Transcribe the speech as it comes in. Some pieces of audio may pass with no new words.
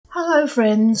Hello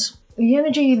friends, the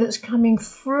energy that's coming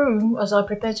through as I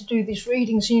prepare to do this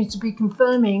reading seems to be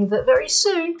confirming that very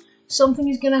soon something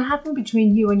is going to happen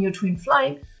between you and your twin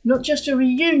flame. Not just a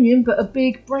reunion, but a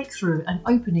big breakthrough, an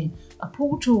opening, a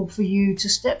portal for you to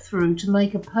step through to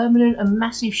make a permanent and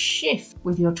massive shift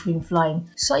with your twin flame.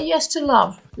 Say yes to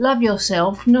love, love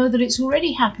yourself, know that it's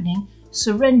already happening,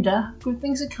 surrender, good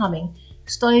things are coming,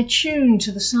 stay attuned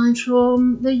to the signs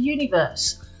from the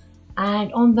universe.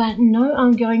 And on that note,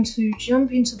 I'm going to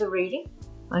jump into the reading.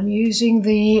 I'm using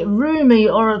the Rumi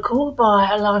Oracle by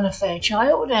Alana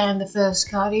Fairchild, and the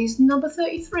first card is number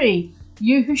 33,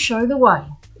 You Who Show the Way.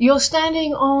 You're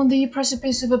standing on the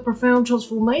precipice of a profound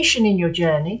transformation in your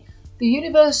journey. The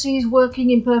universe is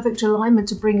working in perfect alignment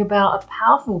to bring about a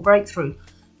powerful breakthrough.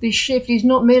 This shift is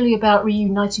not merely about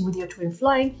reuniting with your twin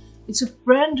flame. It's a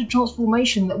brand new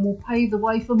transformation that will pave the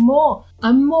way for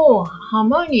a more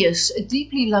harmonious, a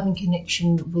deeply loving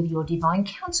connection with your divine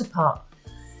counterpart.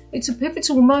 It's a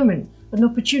pivotal moment, an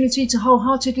opportunity to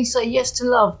wholeheartedly say yes to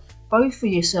love, both for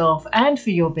yourself and for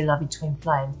your beloved twin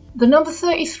flame. The number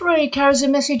 33 carries a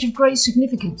message of great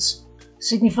significance,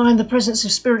 signifying the presence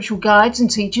of spiritual guides and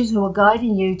teachers who are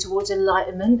guiding you towards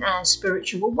enlightenment and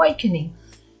spiritual awakening.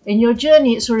 In your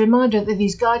journey, it's a reminder that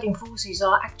these guiding forces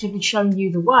are actively showing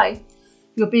you the way.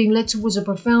 You're being led towards a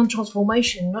profound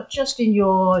transformation, not just in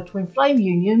your twin flame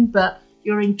union, but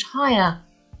your entire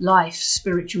life's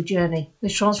spiritual journey.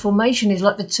 This transformation is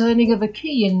like the turning of a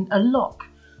key in a lock,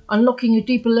 unlocking a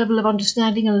deeper level of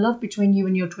understanding and love between you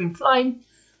and your twin flame.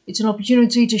 It's an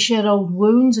opportunity to shed old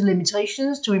wounds and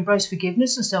limitations, to embrace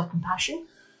forgiveness and self-compassion,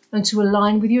 and to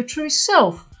align with your true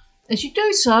self. As you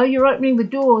do so, you're opening the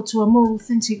door to a more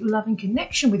authentic, loving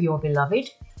connection with your beloved,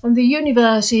 and the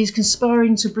universe is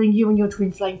conspiring to bring you and your twin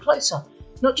flame closer,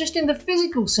 not just in the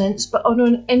physical sense, but on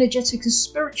an energetic and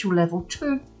spiritual level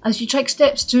too. As you take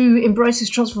steps to embrace this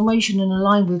transformation and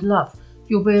align with love,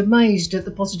 you'll be amazed at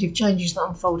the positive changes that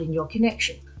unfold in your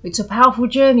connection. It's a powerful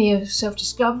journey of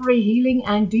self-discovery, healing,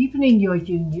 and deepening your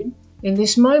union. In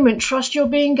this moment, trust you're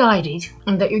being guided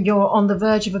and that you're on the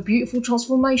verge of a beautiful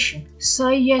transformation.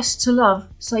 Say yes to love,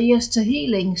 say yes to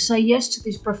healing, say yes to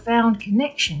this profound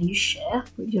connection you share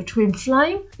with your twin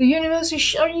flame. The universe is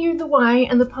showing you the way,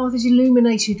 and the path is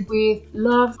illuminated with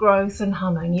love, growth, and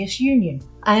harmonious union.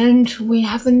 And we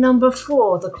have the number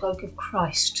 4, the Cloak of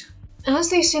Christ. As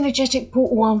this energetic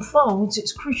portal unfolds,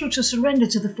 it's crucial to surrender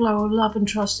to the flow of love and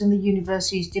trust in the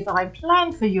universe's divine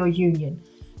plan for your union.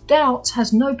 Doubt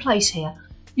has no place here.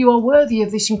 You are worthy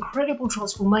of this incredible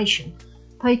transformation.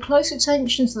 Pay close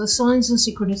attention to the signs and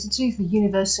synchronicities the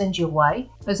universe sends your way,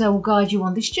 as they will guide you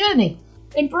on this journey.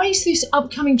 Embrace this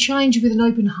upcoming change with an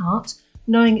open heart,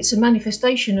 knowing it's a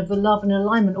manifestation of the love and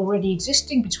alignment already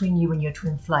existing between you and your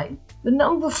twin flame. The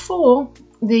number 4,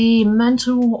 the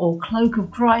Mantle or Cloak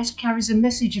of Christ, carries a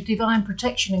message of divine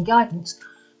protection and guidance.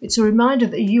 It's a reminder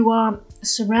that you are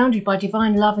surrounded by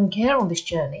divine love and care on this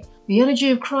journey. The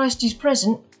energy of Christ is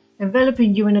present,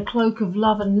 enveloping you in a cloak of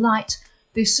love and light.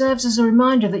 This serves as a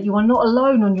reminder that you are not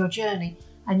alone on your journey,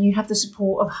 and you have the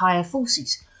support of higher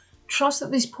forces. Trust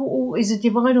that this portal is a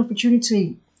divine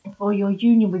opportunity for your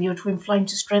union with your twin flame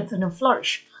to strengthen and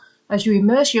flourish. As you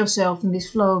immerse yourself in this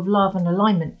flow of love and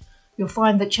alignment, you'll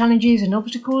find that challenges and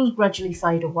obstacles gradually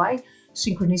fade away.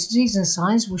 Synchronicities and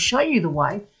signs will show you the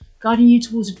way, guiding you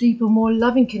towards a deeper, more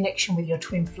loving connection with your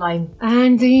twin flame.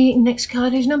 And the next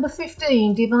card is number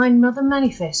 15, Divine Mother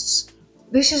Manifests.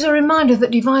 This is a reminder that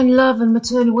divine love and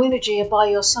maternal energy are by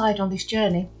your side on this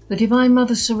journey. The Divine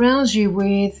Mother surrounds you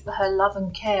with her love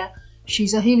and care.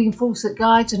 She's a healing force that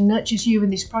guides and nurtures you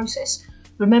in this process.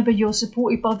 Remember, you're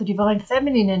supported by the Divine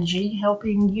Feminine energy,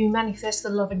 helping you manifest the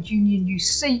love and union you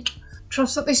seek.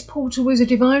 Trust that this portal is a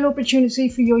divine opportunity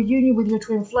for your union with your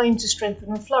twin flame to strengthen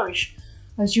and flourish.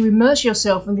 As you immerse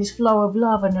yourself in this flow of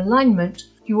love and alignment,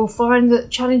 you will find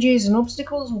that challenges and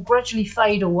obstacles will gradually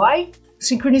fade away.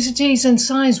 Synchronicities and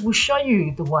signs will show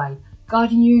you the way,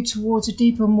 guiding you towards a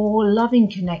deeper, more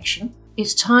loving connection.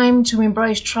 It's time to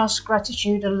embrace trust,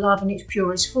 gratitude, and love in its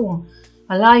purest form.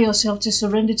 Allow yourself to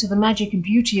surrender to the magic and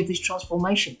beauty of this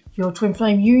transformation. Your twin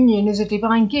flame union is a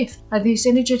divine gift, and this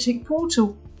energetic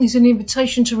portal is an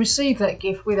invitation to receive that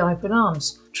gift with open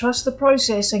arms. Trust the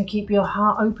process and keep your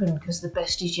heart open, because the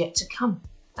best is yet to come.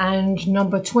 And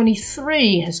number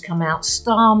 23 has come out,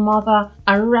 Star Mother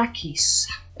Arrakis.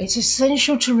 It's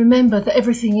essential to remember that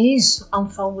everything is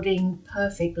unfolding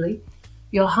perfectly.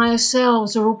 Your higher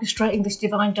selves are orchestrating this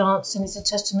divine dance, and it's a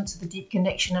testament to the deep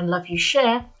connection and love you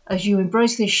share. As you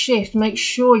embrace this shift, make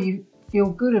sure you feel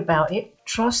good about it.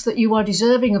 Trust that you are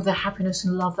deserving of the happiness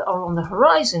and love that are on the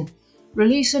horizon.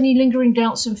 Release any lingering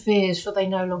doubts and fears, for they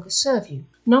no longer serve you.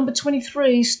 Number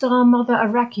 23, Star Mother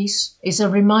Arrakis, is a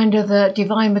reminder that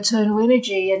divine maternal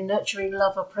energy and nurturing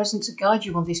love are present to guide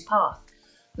you on this path.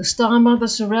 The Star Mother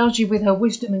surrounds you with her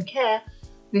wisdom and care.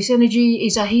 This energy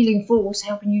is a healing force,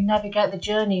 helping you navigate the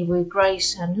journey with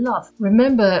grace and love.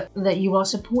 Remember that you are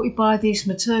supported by this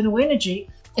maternal energy,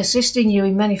 assisting you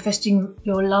in manifesting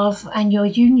your love and your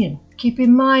union. Keep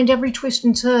in mind, every twist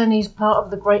and turn is part of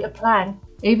the greater plan.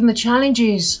 Even the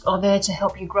challenges are there to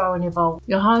help you grow and evolve.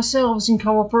 Your higher selves, in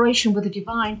cooperation with the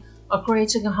divine, are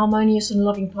creating a harmonious and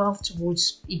loving path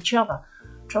towards each other.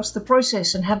 Trust the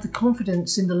process and have the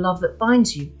confidence in the love that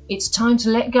binds you. It's time to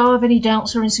let go of any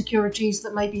doubts or insecurities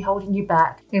that may be holding you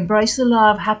back. Embrace the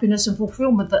love, happiness and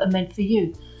fulfillment that are meant for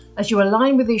you. As you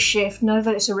align with this shift, know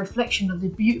that it's a reflection of the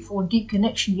beautiful and deep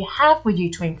connection you have with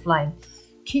your twin flame.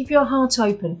 Keep your heart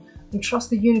open and trust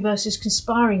the universe is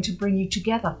conspiring to bring you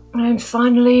together. And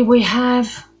finally, we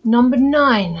have number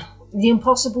 9, the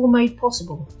impossible made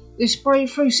possible. This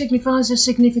breakthrough signifies a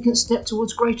significant step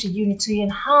towards greater unity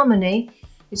and harmony.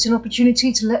 It's an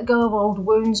opportunity to let go of old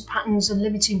wounds, patterns and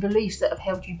limiting beliefs that have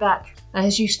held you back.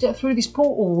 As you step through this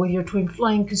portal with your twin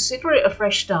flame, consider it a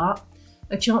fresh start,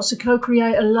 a chance to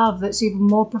co-create a love that's even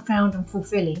more profound and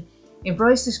fulfilling.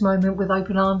 Embrace this moment with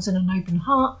open arms and an open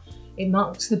heart. It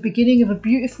marks the beginning of a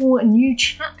beautiful and new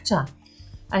chapter.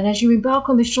 And as you embark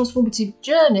on this transformative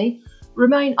journey,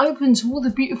 remain open to all the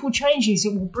beautiful changes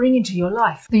it will bring into your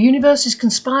life. The universe is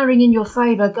conspiring in your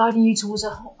favour, guiding you towards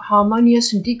a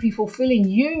harmonious and deeply fulfilling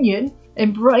union.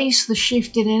 Embrace the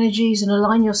shift in energies and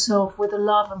align yourself with the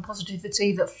love and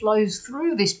positivity that flows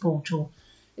through this portal.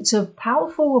 It's a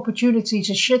powerful opportunity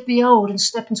to shed the old and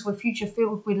step into a future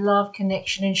filled with love,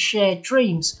 connection and shared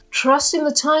dreams. Trust in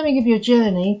the timing of your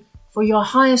journey, for your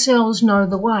higher selves know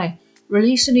the way.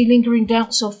 Release any lingering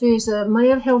doubts or fears that may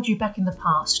have held you back in the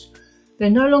past. They're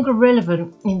no longer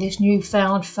relevant in this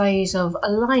newfound phase of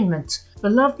alignment. The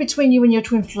love between you and your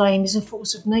twin flame is a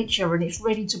force of nature, and it's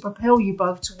ready to propel you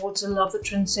both towards a love that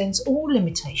transcends all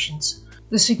limitations.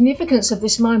 The significance of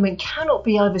this moment cannot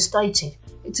be overstated.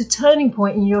 It's a turning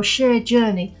point in your shared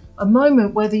journey, a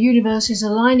moment where the universe is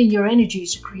aligning your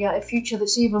energies to create a future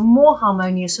that's even more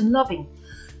harmonious and loving.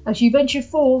 As you venture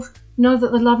forth, know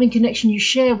that the loving connection you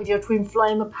share with your twin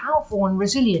flame are powerful and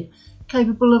resilient,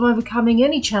 capable of overcoming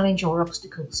any challenge or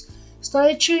obstacles.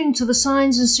 Stay attuned to the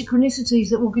signs and synchronicities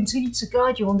that will continue to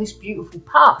guide you on this beautiful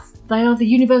path. They are the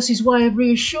universe's way of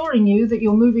reassuring you that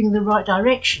you're moving in the right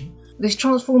direction. This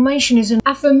transformation is an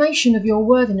affirmation of your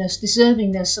worthiness,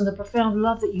 deservingness, and the profound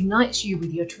love that unites you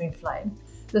with your twin flame.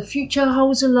 The future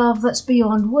holds a love that's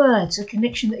beyond words, a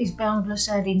connection that is boundless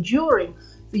and enduring.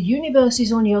 The universe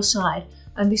is on your side,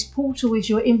 and this portal is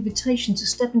your invitation to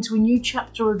step into a new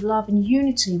chapter of love and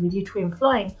unity with your twin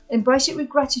flame. Embrace it with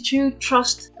gratitude,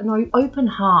 trust, and an open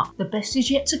heart. The best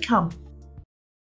is yet to come.